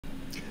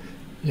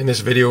In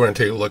this video, we're going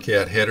to take a look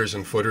at headers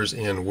and footers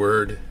in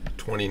Word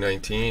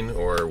 2019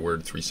 or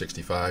Word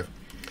 365.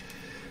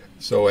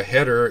 So a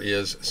header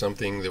is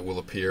something that will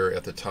appear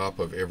at the top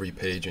of every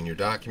page in your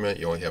document.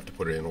 You only have to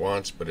put it in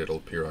once, but it'll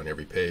appear on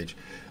every page.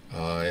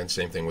 And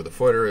same thing with a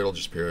footer, it'll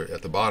just appear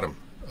at the bottom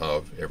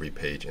of every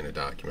page in a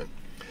document.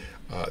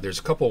 There's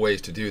a couple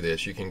ways to do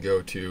this. You can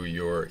go to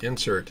your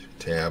Insert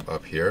tab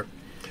up here,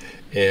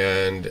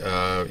 and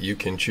you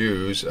can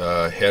choose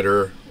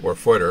header or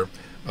footer.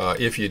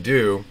 If you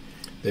do,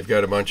 they've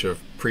got a bunch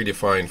of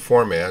predefined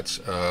formats,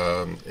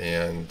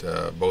 and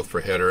both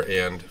for header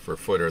and for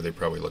footer they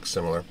probably look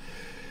similar.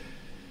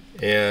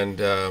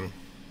 And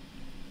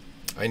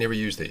I never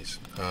use these.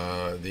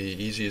 The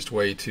easiest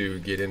way to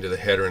get into the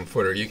header and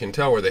footer, you can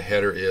tell where the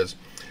header is.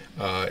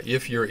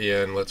 If you're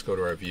in, let's go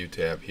to our View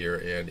tab here,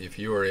 and if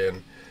you are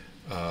in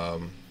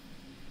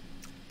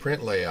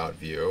Print Layout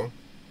View,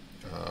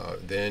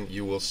 then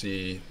you will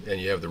see, and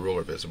you have the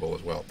ruler visible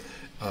as well.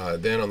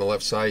 Then on the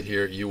left side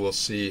here you will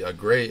see a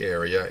gray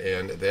area,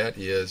 and that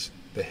is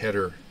the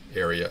header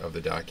area of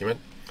the document.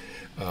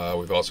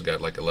 We've also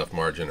got like a left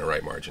margin and a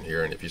right margin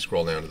here, and if you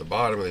scroll down to the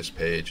bottom of this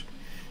page,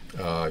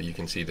 you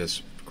can see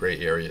this gray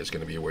area is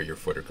going to be where your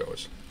footer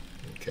goes.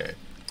 Okay,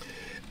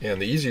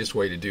 and the easiest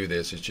way to do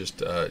this is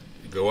just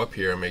go up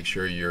here and make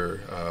sure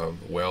you're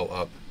well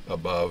up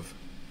above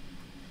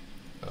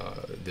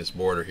this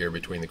border here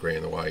between the gray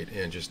and the white,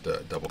 and just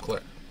double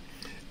click.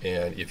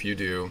 And if you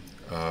do,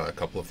 a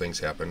couple of things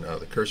happen.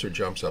 The cursor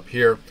jumps up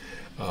here.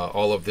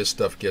 All of this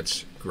stuff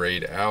gets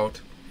grayed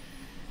out,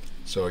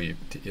 so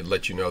it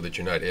lets you know that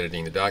you're not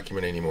editing the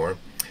document anymore.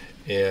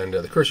 And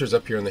the cursor is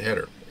up here in the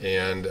header.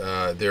 And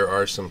there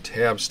are some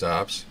tab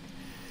stops.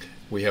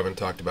 We haven't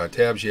talked about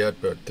tabs yet,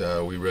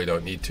 but we really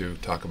don't need to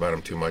talk about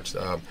them too much.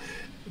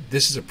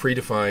 This is a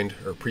predefined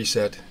or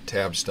preset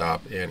tab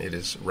stop, and it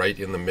is right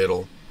in the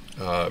middle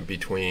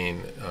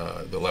between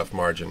the left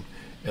margin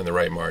and the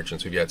right margin.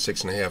 So we've got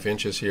 6.5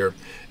 inches here,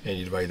 and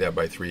you divide that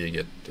by 3, you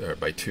get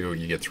by 2,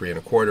 you get 3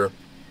 1/4.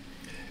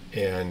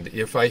 And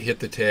if I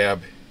hit the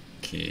tab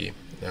key,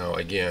 now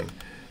again,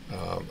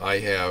 I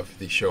have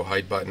the Show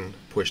Height button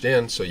pushed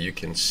in so you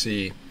can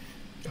see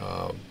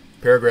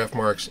paragraph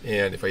marks,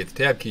 and if I hit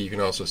the tab key, you can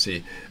also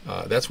see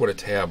that's what a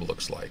tab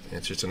looks like.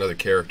 It's just another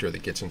character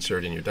that gets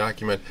inserted in your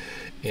document,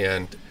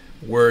 and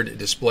Word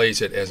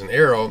displays it as an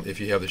arrow if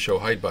you have the Show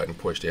Height button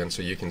pushed in,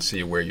 so you can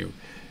see where you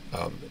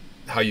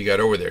how you got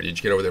over there. Did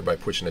you get over there by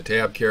pushing a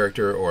tab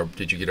character, or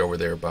did you get over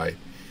there by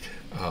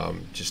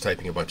just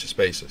typing a bunch of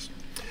spaces?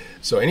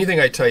 So anything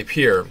I type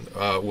here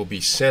will be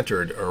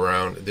centered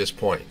around this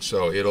point.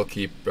 So it'll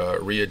keep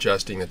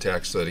readjusting the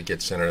text so that it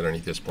gets centered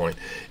underneath this point.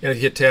 And if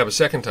you hit tab a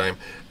second time,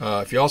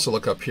 if you also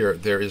look up here,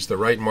 there is the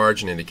right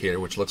margin indicator,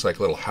 which looks like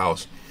a little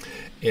house.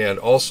 And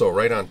also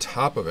right on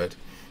top of it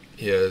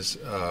is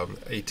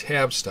a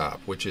tab stop,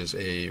 which is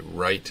a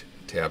right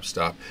tab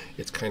stop.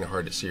 It's kind of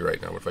hard to see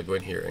right now, but if I go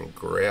in here and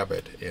grab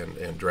it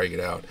and drag it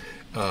out,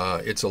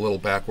 it's a little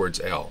backwards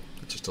L.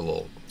 It's just a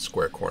little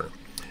square corner.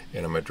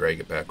 And I'm going to drag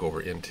it back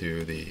over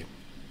into the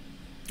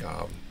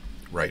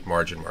right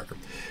margin marker.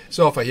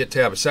 So if I hit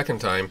tab a second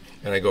time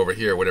and I go over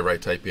here, whatever I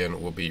type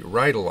in will be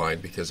right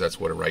aligned, because that's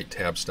what a right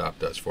tab stop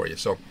does for you.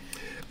 So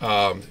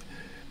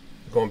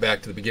going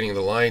back to the beginning of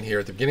the line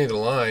here, at the beginning of the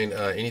line,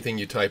 anything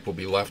you type will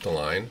be left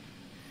aligned.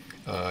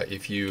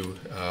 If you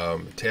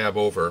tab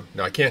over,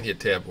 now I can't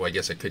hit tab, well I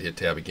guess I could hit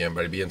tab again,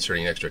 but I'd be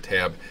inserting an extra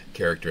tab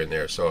character in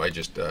there, so I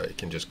just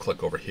can just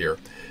click over here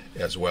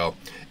as well.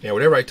 And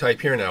whatever I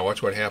type here now,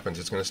 watch what happens.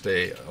 It's going to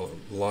stay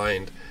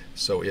aligned,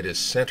 so it is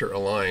center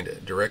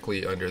aligned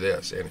directly under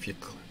this. And if you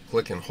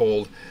click and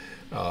hold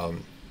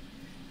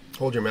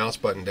your mouse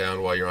button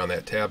down while you're on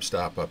that tab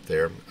stop up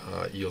there,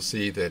 you'll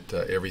see that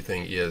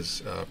everything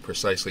is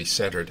precisely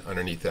centered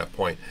underneath that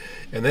point.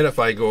 And then if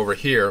I go over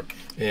here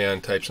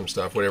and type some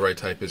stuff, whatever I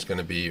type is going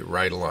to be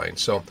right aligned.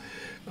 So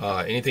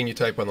anything you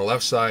type on the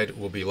left side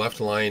will be left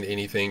aligned.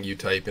 Anything you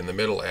type in the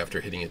middle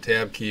after hitting a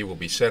tab key will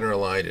be center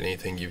aligned. And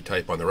anything you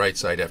type on the right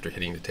side after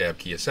hitting the tab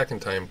key a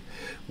second time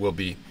will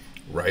be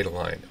right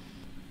aligned.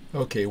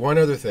 Okay, one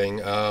other thing.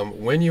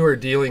 When you are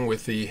dealing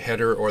with the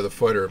header or the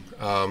footer,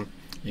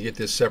 you get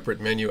this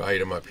separate menu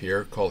item up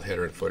here called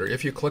Header and Footer.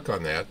 If you click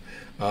on that,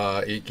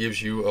 it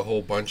gives you a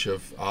whole bunch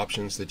of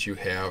options that you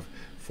have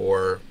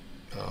for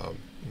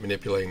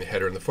manipulating the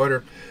header and the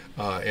footer.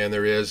 And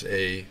there is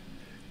a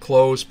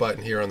close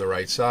button here on the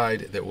right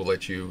side that will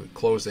let you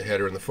close the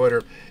header and the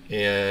footer,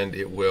 and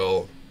it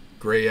will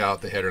gray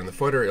out the header and the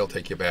footer. It'll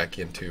take you back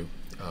into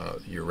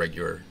your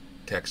regular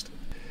text.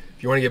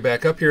 If you want to get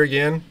back up here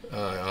again,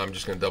 I'm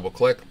just going to double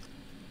click.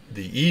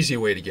 The easy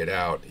way to get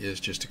out is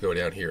just to go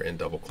down here and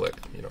double click.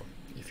 You know,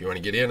 if you want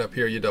to get in up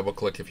here, you double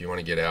click. If you want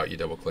to get out, you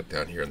double click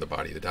down here in the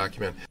body of the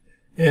document.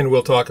 And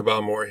we'll talk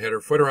about more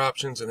header footer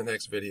options in the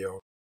next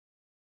video.